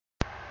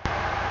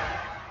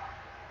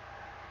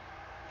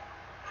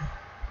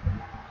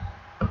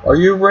Are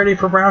you ready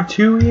for round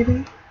 2,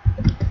 Evie?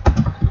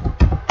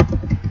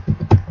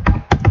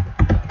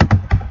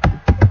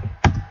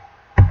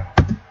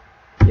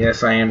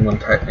 Yes, I am going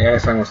to type.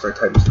 Yes, I'm going to start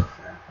typing stuff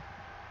now.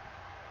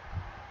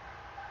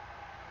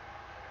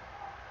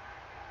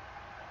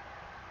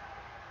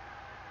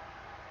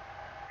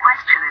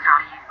 Question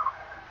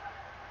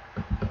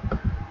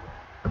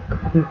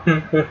is,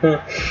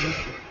 are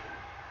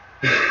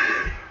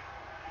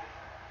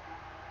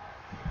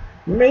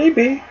you?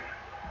 Maybe.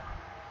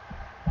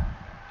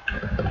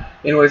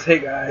 Anyways, hey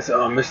guys,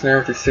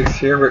 Mr. 56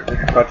 here. We're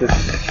about to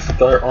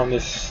start on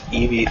this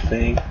Evie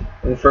thing.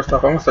 And first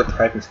off, I'm gonna start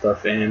typing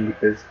stuff in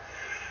because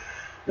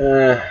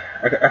I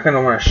kind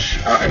of want to.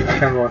 I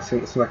kind of want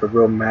to seem like a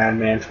real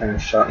madman trying to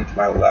shout into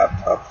my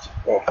laptop.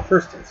 Well,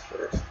 first things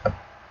first.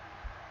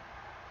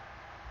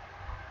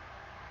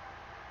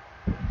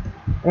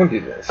 I'm gonna do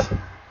this.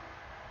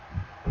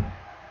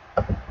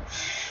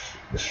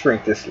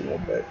 Shrink this a little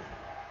bit.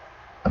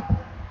 In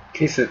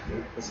case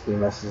this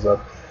messes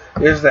up.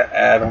 Here's the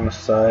ad on the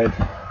side.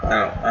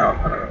 I'm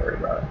not worried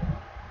about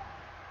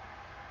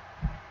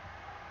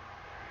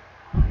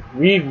it.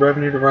 We need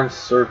revenue to run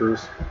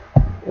servers,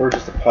 or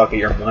just to pocket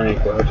your money,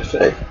 what I just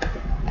say.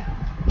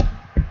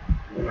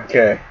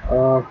 Okay.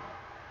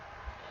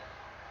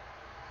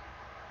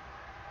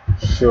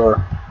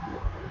 Sure.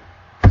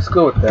 Let's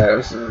go with that.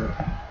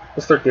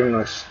 Let's start giving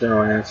like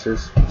general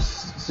answers.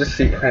 Let's just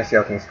kind of see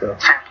how things go.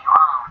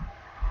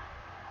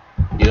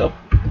 Yep.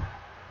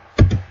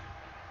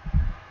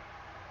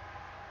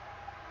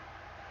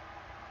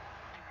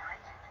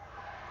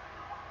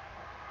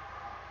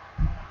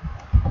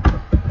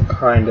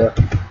 Kinda.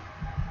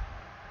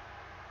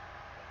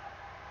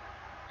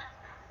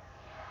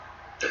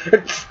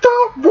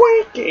 Stop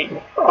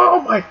winking!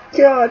 Oh my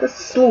god,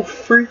 that's a little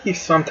freaky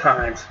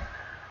sometimes.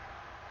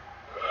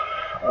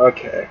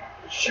 Okay.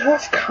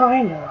 Just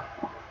kinda.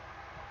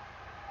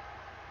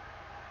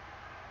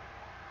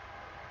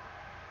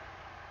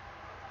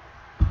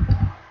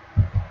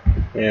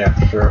 Yeah,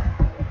 sure.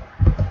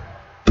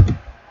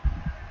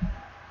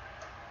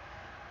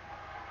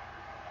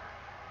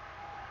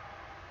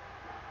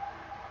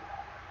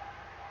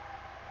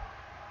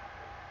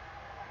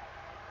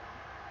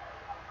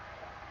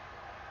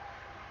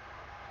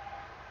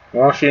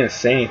 Well, she didn't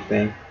say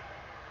anything.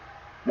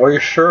 Well, you're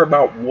sure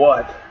about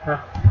what? Huh?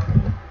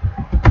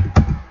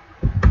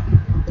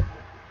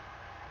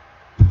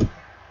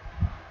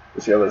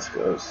 Let's see how this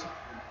goes.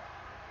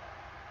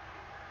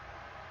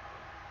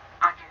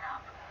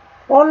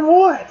 On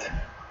what?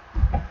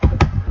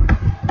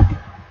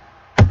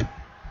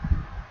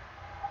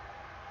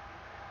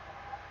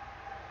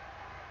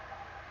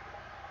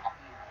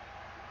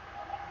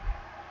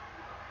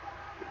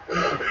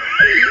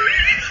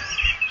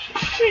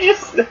 She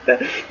just said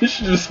that. You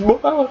should just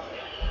smile.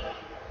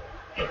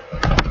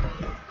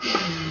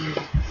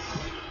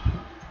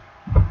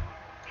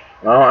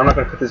 Well, I'm not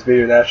gonna cut this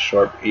video that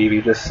short,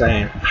 Evie. Just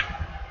saying.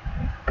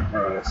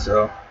 Alright,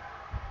 so.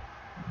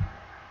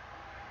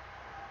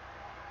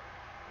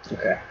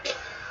 Okay.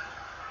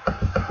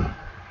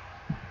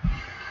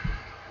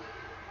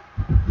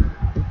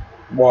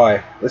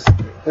 Why? Let's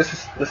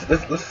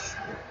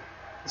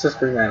just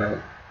bring that up.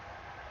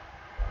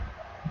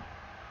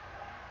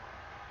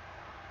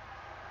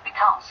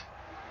 Because.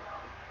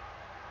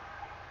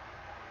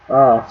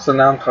 Oh, so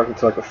now I'm talking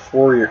to like a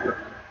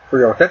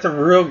 4-year-old. That's a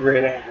real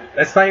great answer.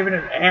 That's not even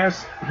an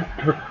answer.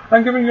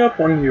 I'm giving up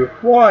on you.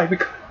 Why?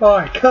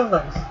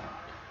 Because.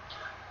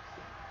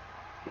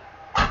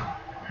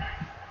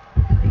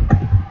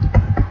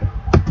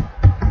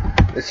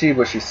 Let's see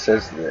what she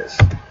says to this.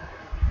 Just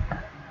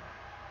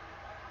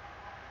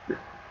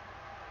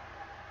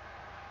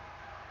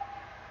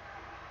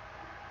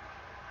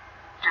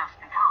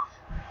because.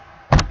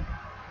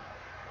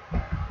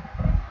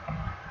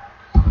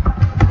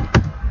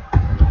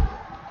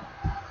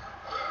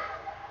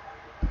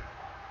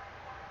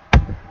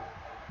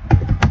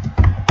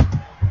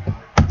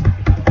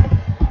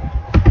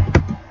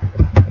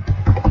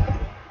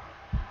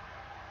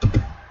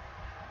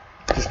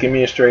 Just give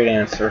me a straight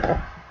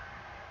answer.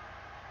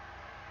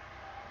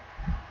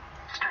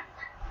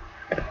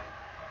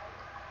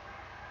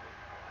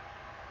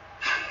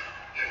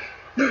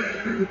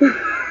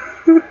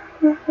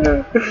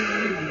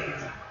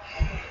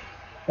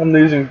 I'm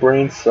losing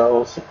brain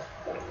cells.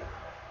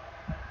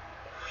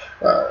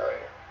 Alright.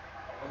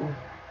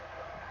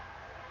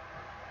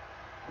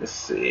 Let's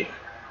see.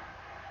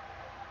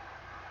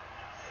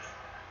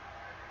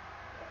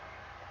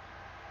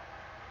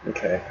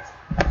 Okay.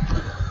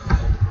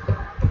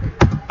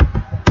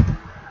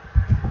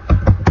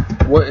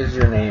 What is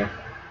your name?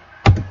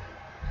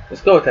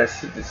 Let's go with that.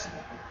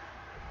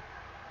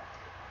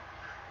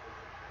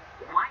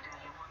 Why do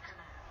you want to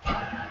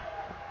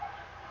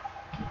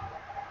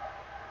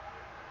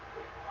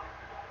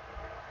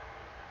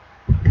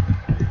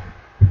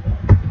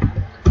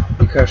know?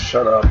 Because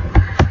shut up.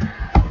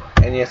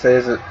 And yes, it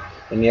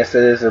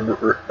is a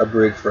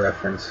bridge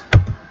reference.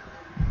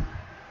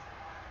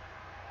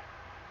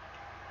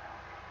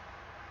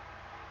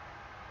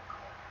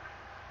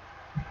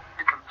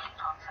 The complete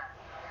answer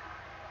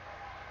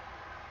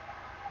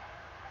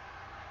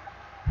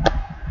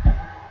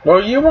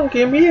Well, you won't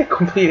give me a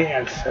complete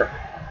answer.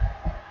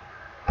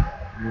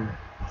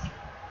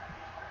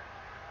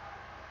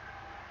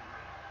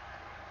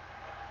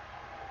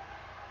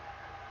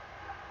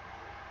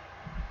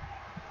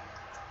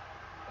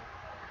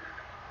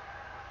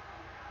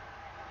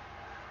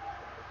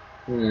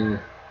 Hmm.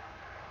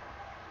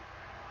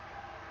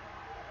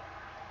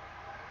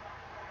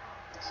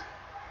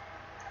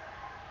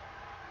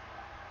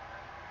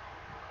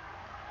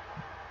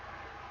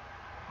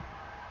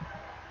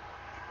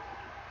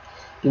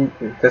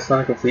 That's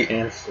not a complete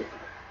answer.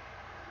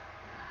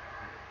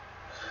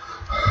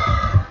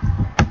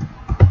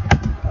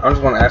 I'm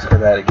just gonna ask her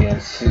that again.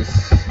 See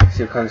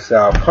what comes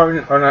out. Probably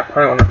not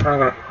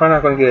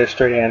gonna get a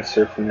straight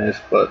answer from this,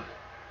 but.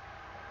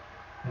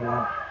 It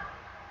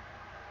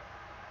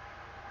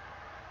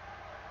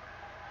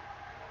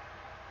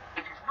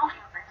is not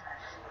your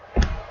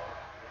business.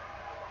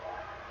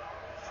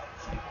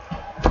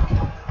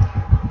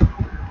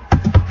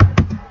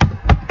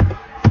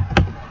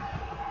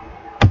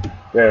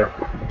 There.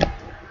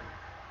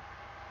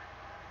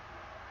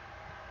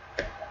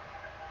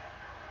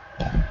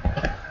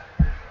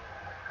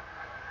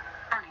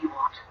 Tell you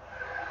what.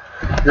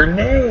 Your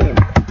name.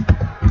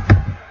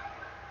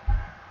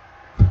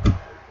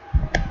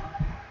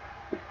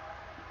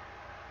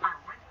 I'll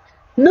bring it.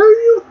 No,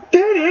 you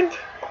didn't.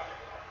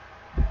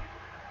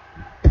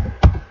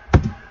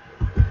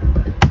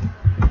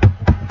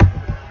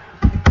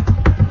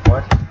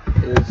 What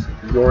is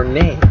your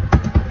name?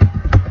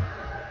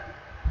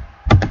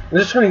 I'm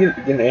just trying to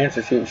get an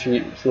answer. See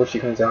what she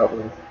comes out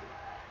with.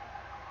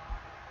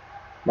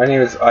 My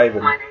name is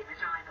Ivan. My name is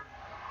Ivan.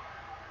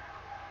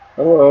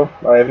 Hello,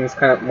 Ivan. It's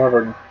kind of more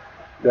of a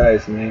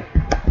guy's name.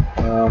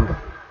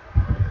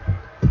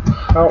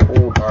 How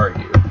old are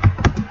you?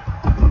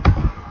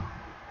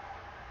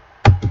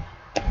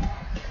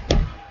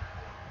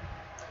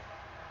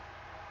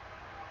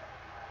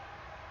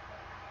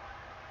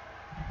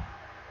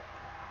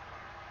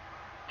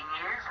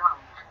 Years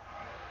old.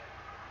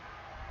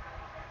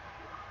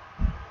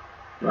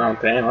 Oh,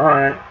 damn. All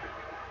right.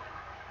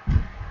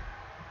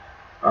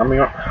 I mean,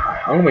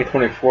 I'm gonna be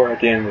 24 at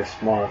the end of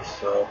this month,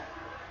 so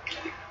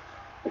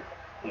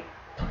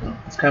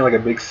it's kind of like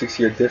a big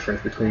 6-year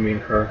difference between me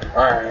and her.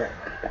 All right.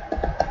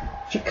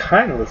 She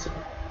kind of looks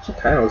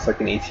like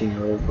an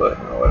 18-year-old, but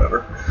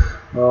whatever.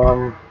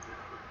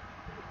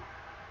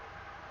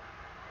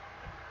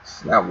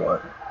 So now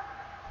what?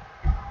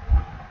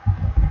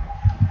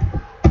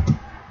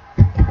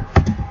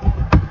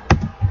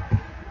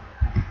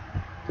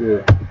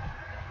 Good.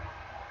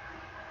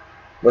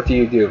 What do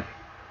you do?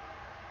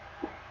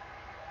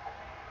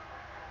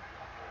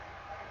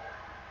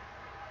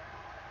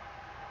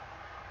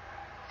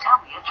 Tell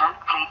me a joke,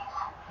 please.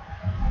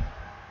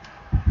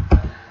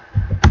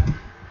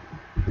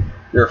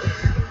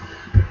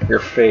 Your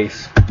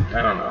face.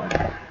 I don't know.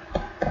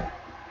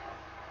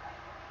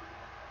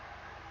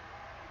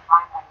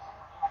 My face.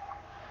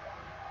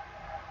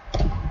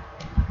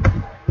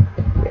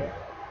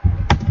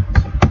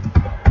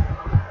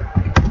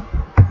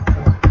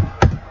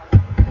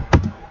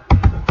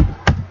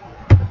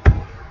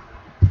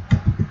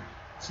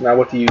 So now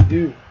what do you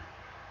do?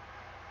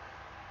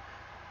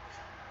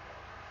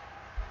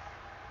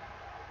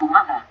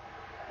 Mother.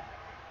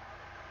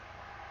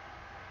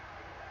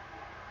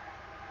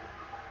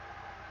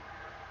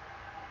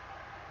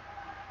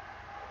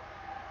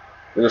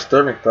 The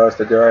disturbing thought is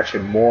that there are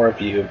actually more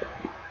of you.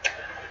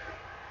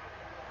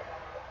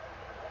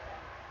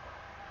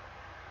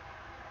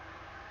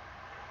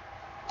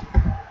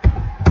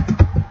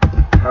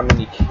 How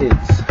many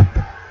kids?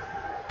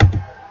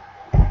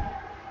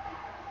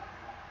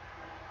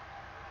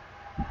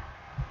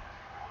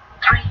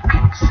 Three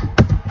kids.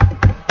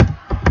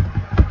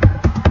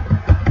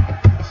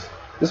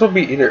 This will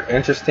be either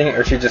interesting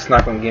or she's just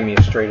not going to give me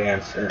a straight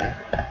answer.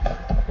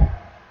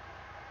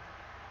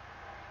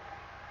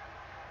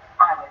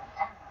 I will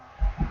tell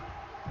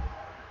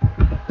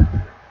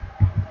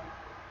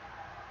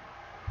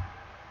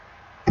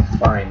you.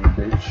 Fine,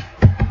 bitch.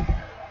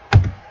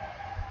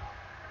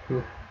 Do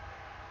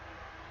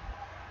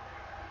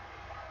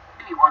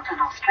you want an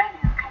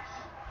Australian kiss?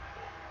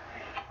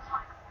 It's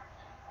like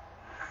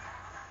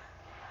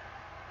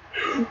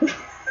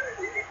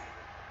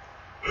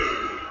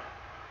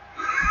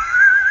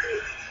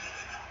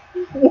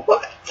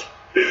What?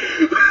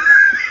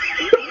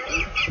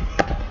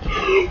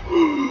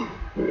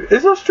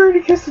 Is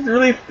Australian kisses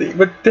really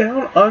but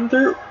down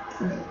under?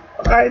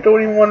 I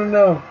don't even want to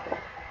know.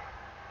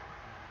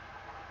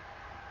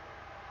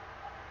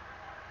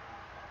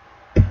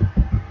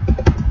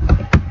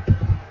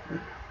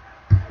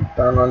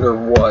 Down under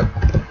what?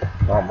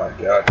 Oh my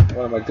god.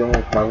 What am I doing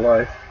with my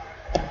life?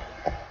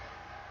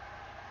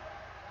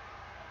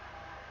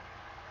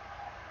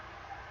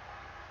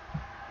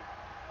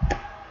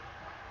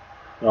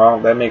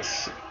 Oh, that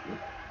makes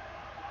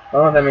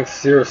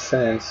zero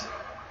sense.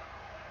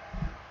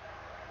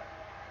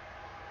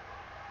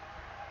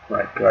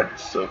 My god, you're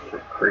so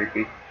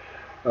creepy.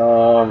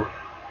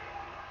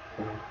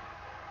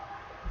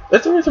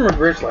 Let's read some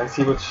bridge line.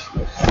 See what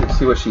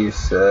she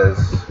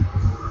says.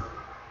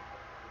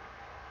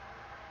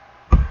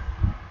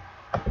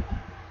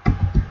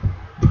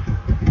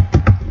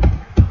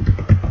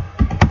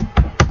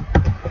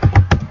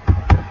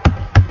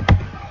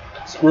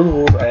 Screw the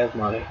rules. I have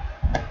money.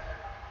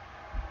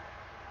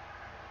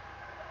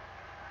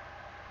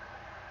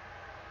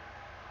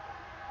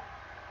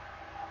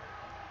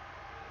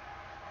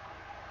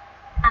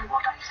 And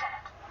what I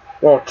said.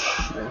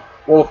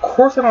 Well, of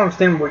course I don't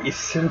understand what you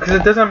said because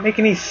it doesn't make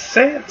any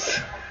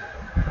sense.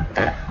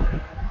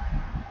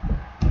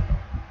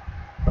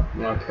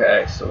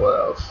 Okay, so what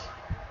else?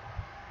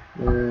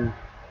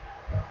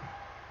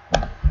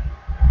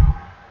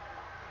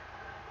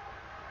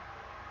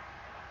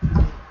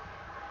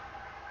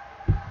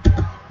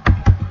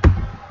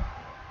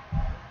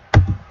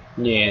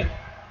 Yeah.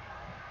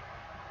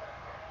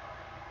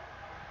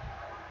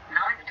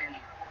 Neither do you.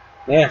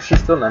 Yeah,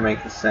 she's still not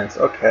making sense.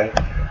 Okay.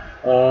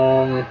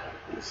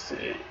 Let's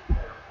see.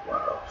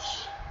 What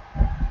else?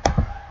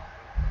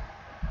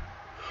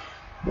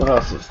 What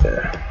else is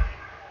there?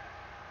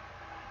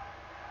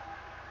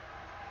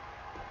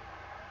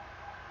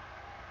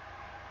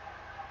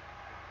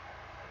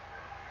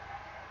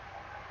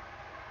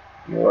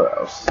 What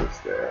else is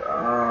there?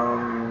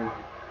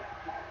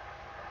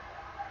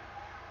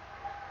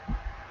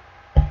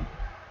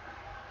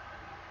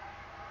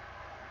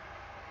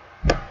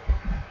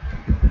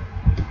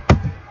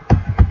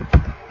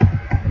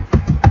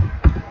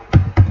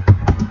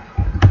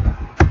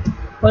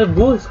 My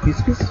voice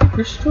is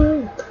super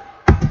strong.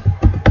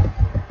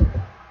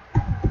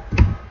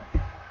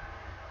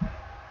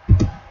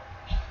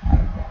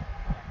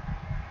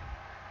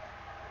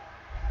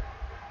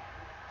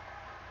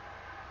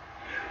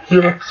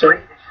 Yeah,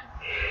 sorry.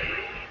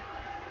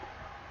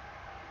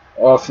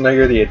 Oh, so now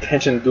you're the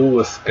attention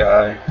duelist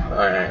guy.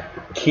 Alright.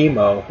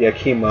 Chemo. Yeah,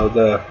 Chemo,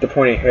 the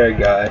pointy hair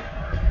guy.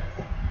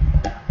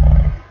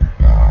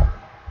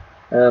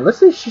 Let's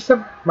see, she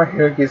said my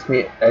hair gives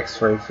me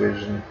X-ray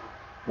vision.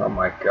 Oh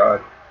my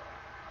god.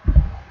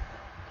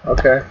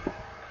 Okay.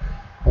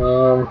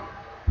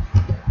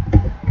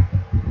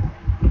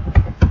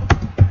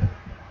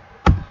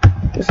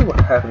 Let's see what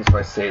happens if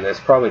I say this.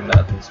 Probably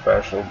nothing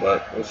special,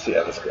 but we'll see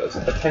how this goes.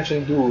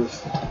 Attention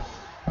duelist.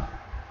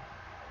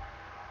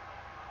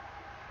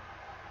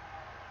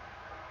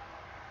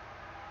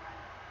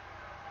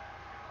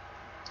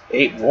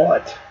 Ate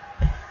what?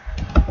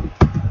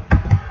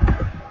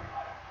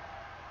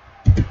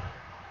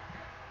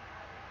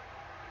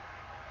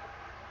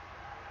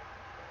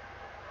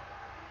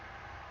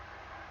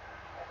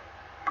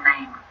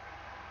 Name.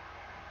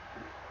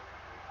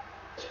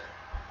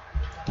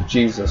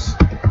 Jesus.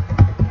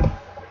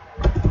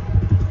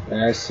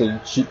 And I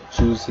said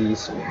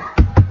Juicy's.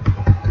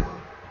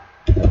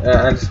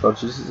 I just spelled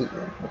Jesus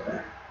again.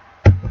 Okay.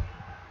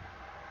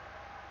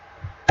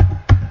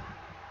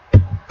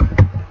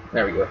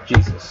 There we go.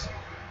 Jesus.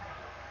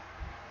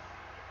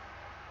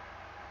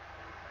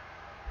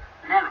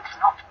 No, it's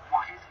not.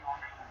 What is your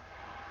name?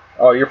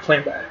 Oh, you're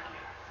playing back.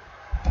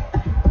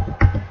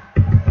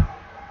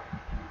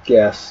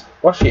 Guess.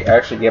 Why should she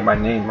actually get my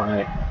name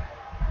right?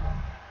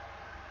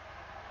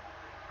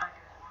 I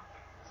don't want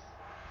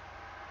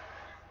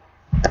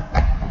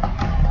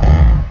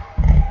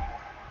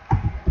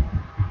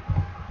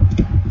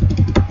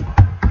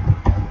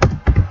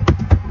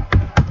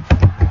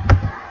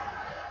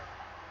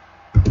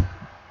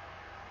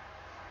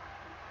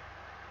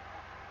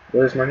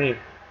Where's my name?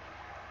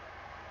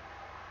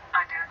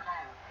 I don't know.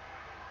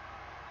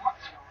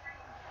 What's your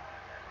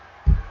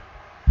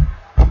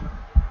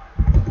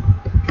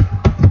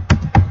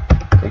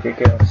name? Take a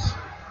guess.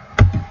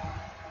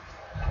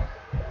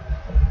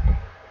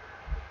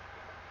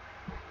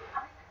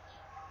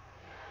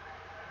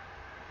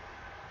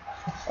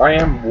 I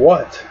am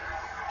what?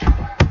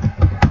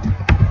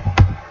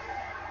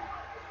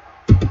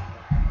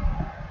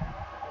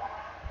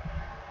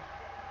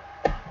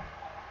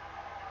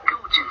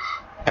 Gorgeous.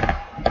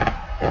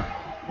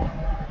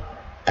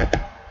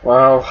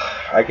 Well,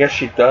 I guess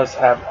she does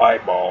have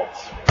eyeballs.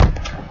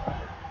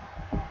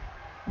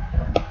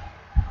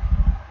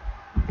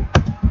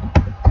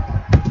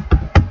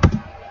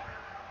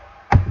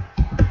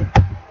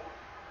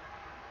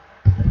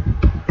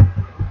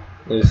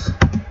 Is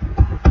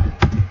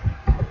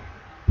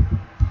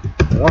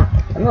what?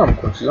 I know I'm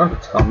close. You don't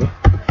have to tell me.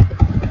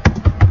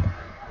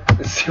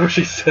 Let's see what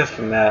she says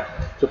from that.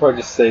 She'll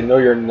probably just say, "No,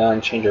 you're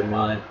none. Change your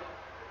mind."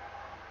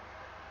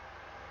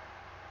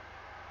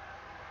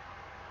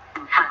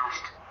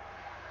 Fast.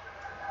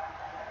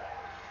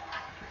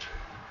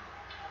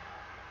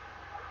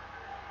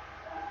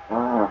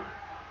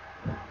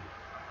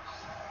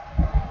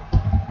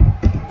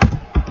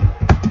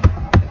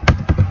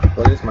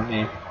 What is my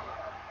name?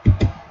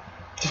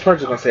 She's probably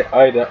just gonna say,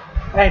 I don't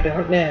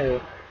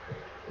know.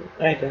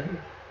 I don't.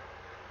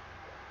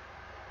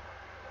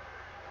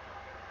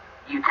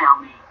 You tell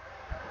me.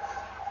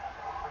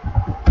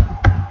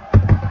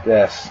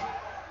 Yes.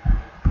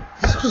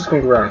 This is just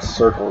going to go around in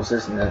circles,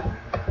 isn't it?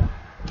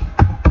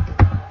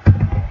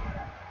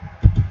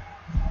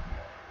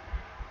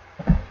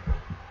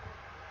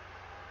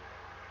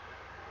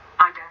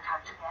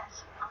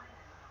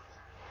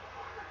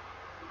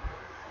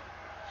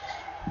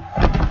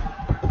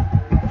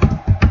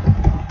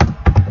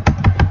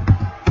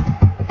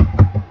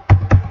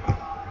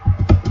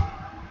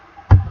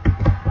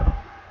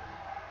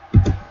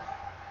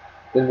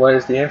 Then what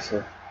is the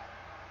answer?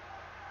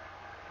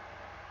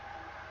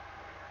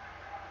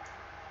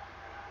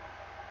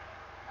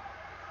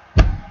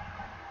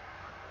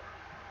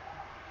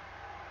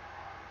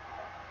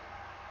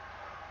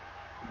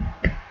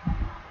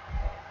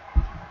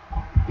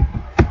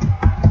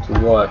 To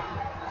what?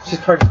 She's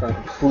probably just going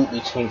to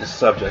completely change the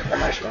subject.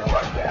 I'm actually going to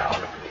write down.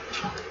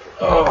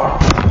 Oh.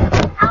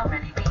 How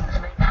many beans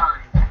make 5?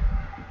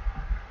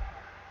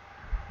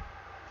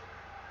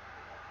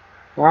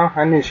 Well,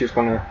 I knew she was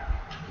going to.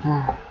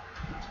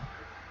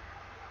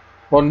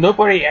 Well,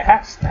 nobody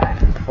asked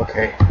that.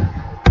 Okay.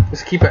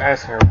 Let's keep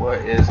asking her, what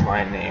is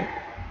my name?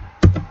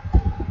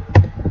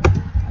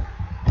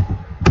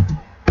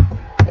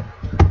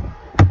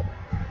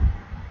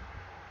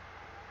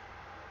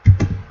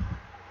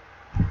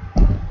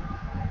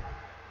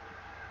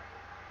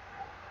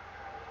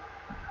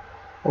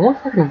 I wonder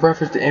if I can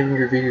reference the end of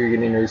your video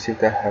again and see if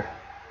that happens.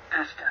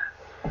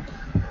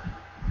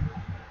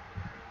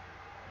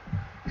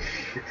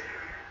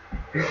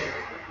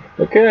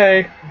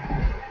 Okay.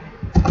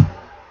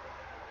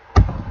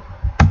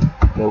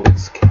 No,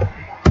 it's Kevin.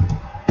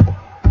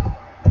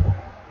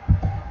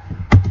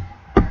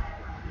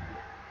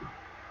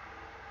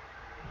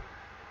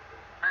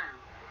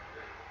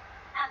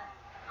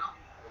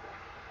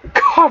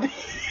 Cody.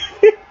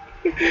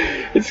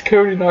 It's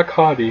Cody, not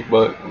Cody,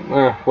 but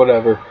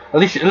whatever. At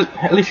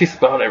least she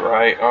spelled it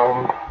right.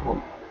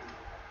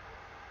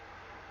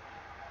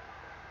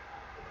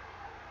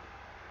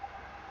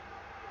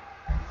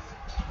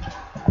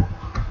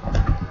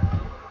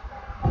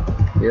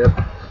 Yep.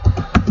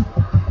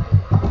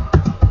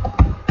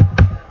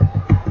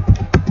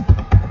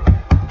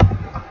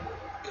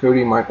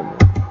 Cody Michael.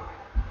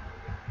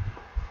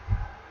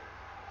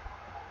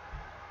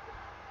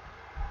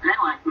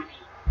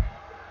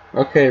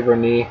 Okay,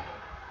 Renee.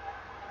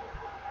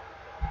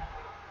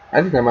 I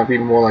think that might be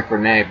more like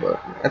Renee,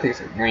 but I think it's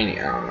like Rainy.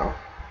 I don't know.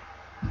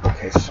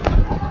 Okay, so.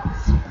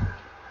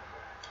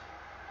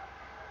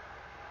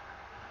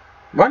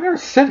 Well, I never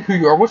said who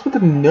you are. What's with the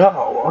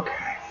no?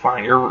 Okay,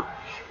 fine. You're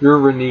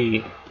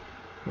Renee.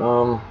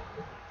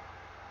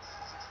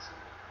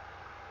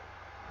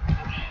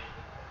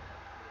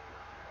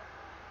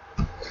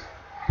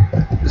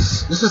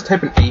 Let's just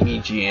type in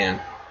AVGN.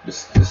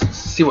 Just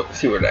see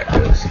where that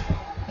goes.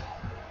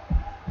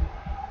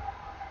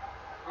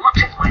 What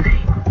is my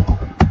name?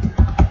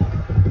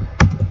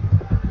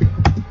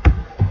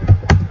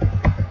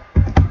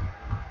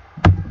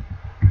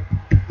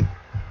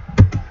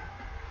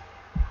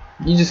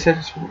 You just said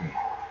it's for me.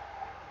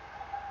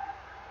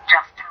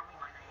 Just tell me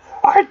my name.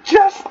 I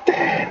just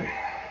did.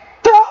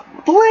 Stop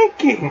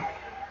blinking,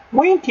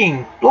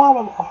 winking, blah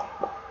blah blah.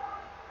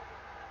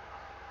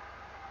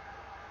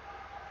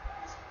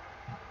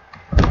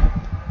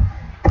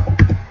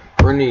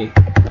 Renee.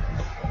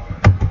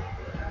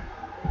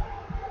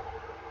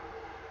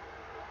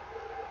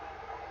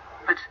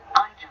 But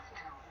I just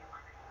tell you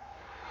my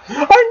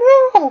name. I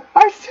know.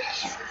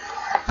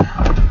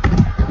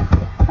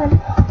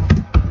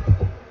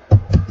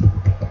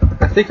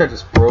 I think I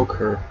just broke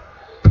her.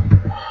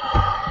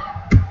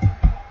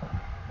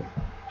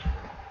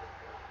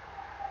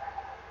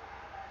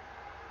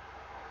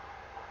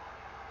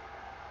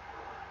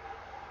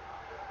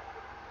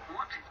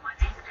 What is my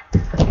name?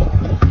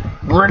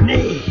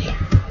 Renee.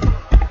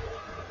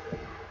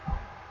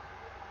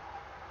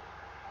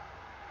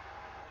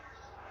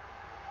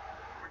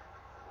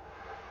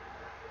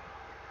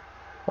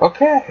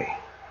 Okay.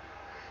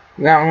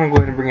 Now I'm gonna go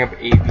ahead and bring up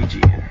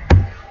AVGN.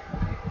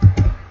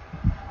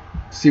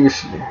 See what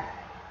she did.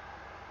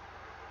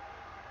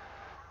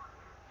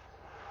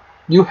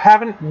 You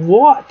haven't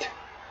what?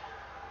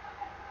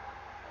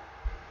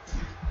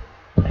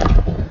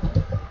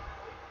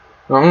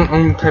 I'm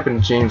gonna type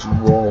in James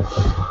Rolfe.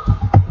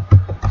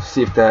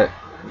 See if that.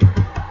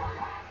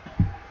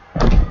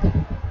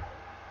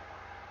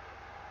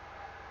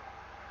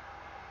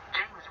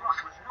 James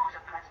Ross was not a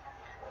president.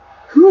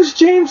 Who's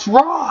James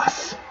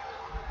Ross?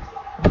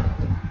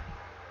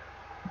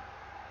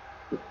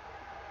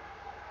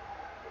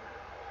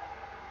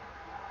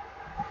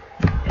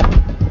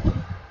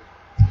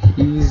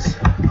 He's.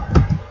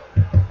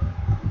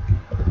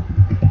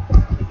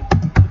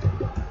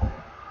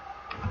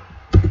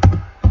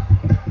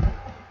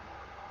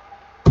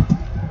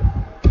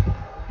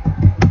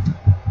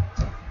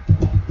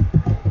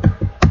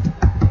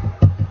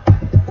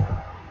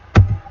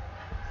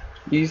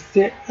 He's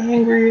the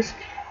angriest.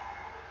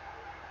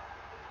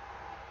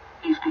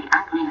 He's the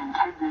ugly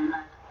Nintendo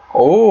man.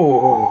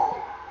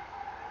 Oh.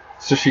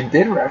 So she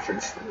did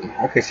reference it.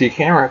 Okay, so you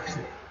can reference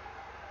it.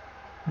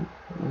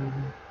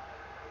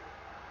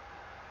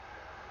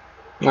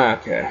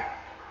 Okay.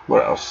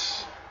 What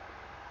else?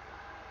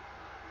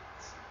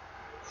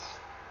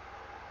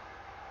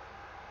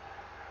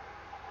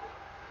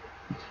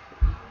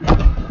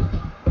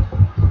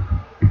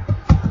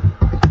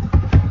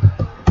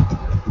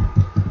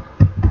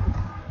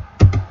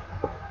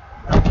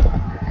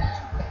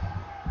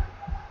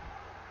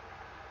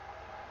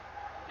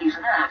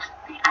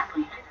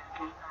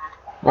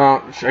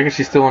 I guess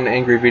she's still on the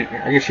angry video.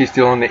 I guess she's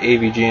still on the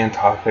AVGN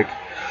topic.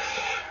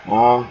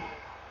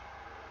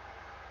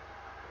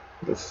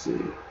 Let's see.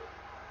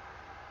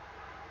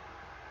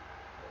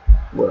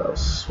 What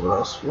else?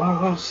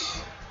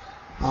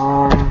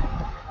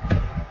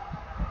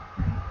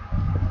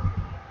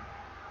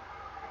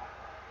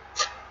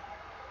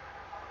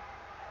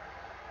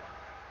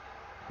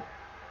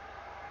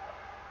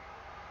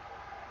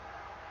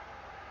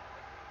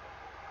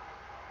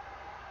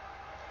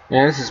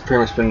 Yeah, this has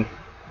pretty much been.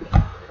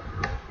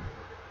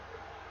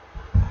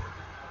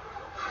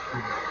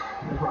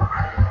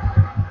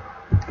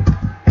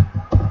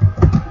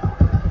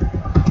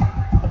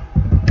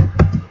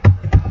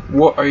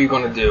 What are you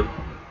gonna do?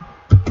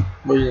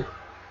 What are you?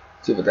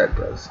 See what that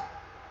does.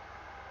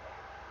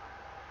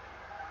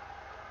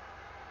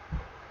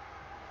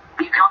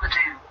 You gonna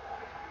do?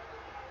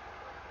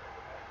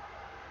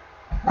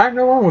 I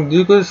know I'm gonna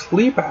do good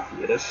sleep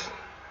after this.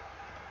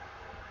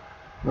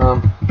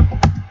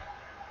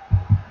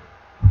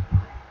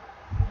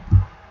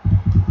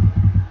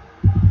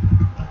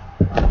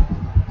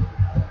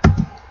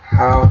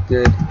 How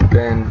did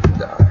Ben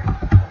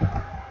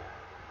die?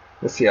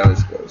 Let's see how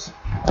this goes.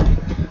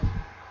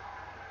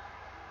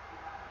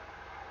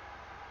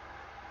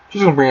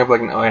 She's gonna bring up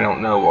like an I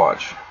don't know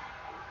watch.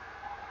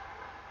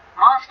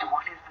 Master,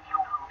 what is the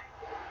you're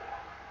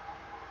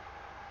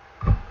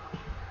holding?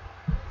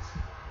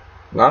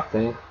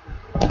 Nothing.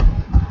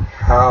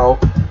 How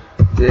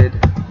did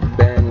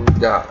Ben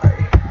die?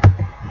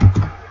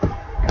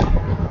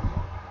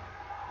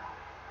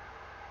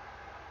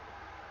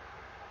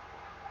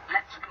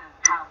 Let's go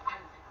down.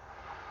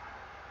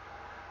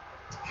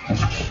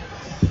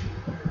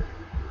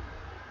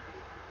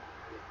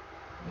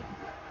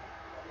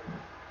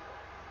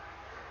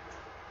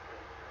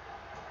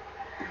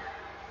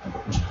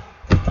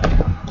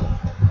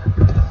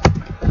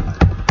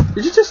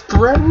 Did you just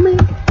threaten me?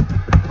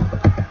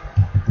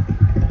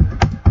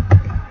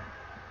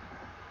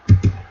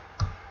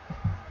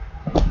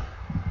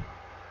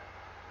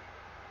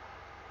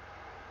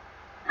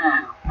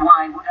 No,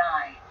 why would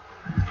I?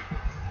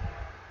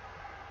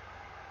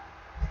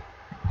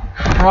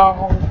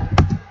 How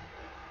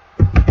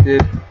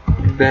did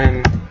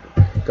Ben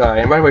die?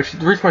 And by the way, she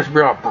reached much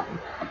brown.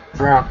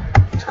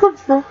 It's good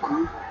for.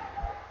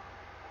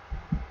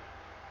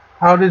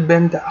 How did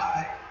Ben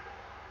die?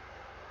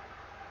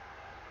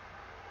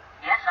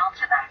 Yes,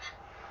 answer that.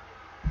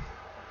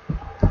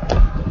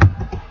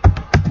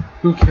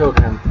 Who killed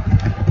him?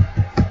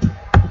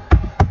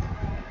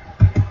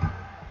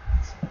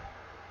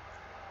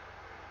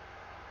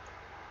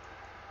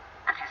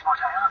 That is what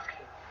I ask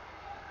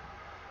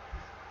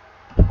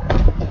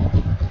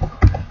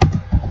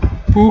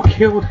you. Who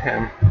killed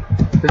him?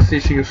 Let's see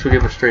if she'll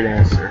give a straight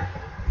answer.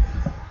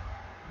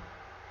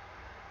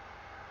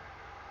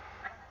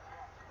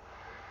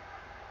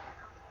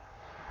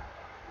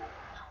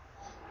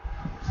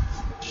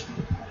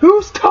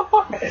 Who's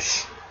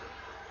Thomas?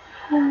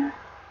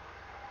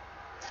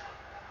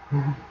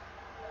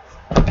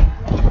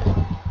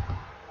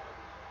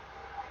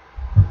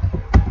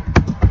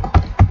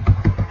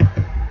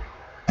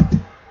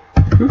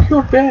 Who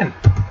killed Ben?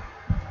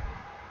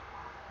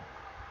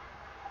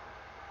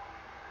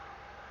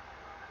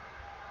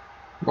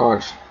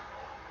 Watch.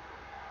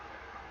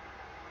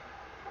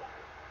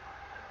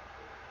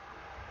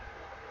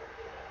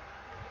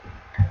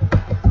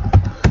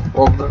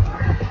 Well,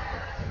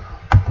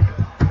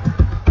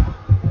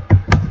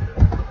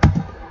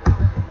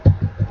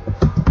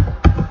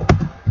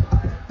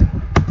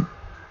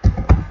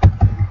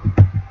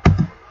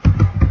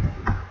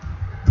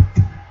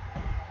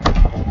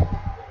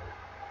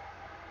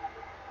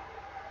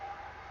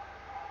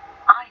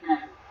 I know.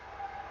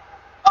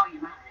 Are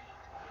you married?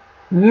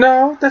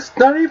 no, that's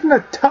not even a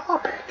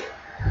topic.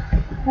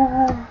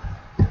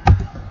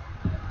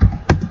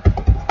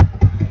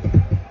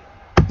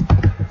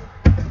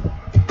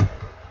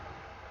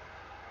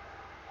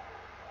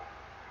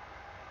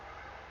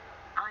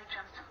 I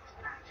just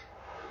asked that.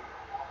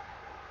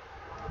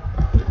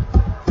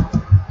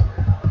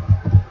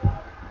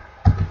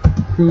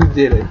 Who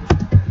did it?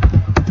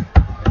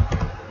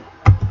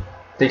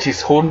 Think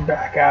she's holding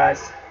back,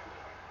 guys.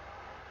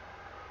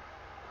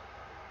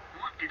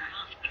 What did I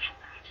ask you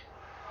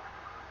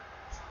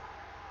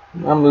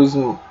I'm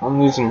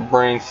losing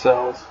brain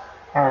cells.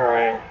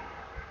 Alright.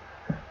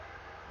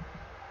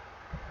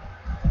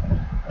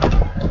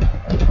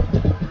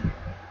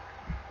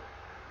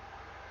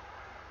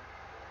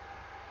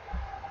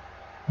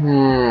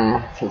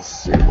 Let's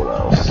see what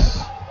else.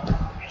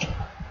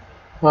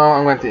 Well,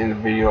 I'm going to end the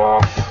video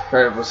off.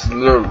 That was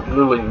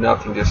literally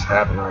nothing just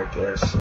happened right there. So.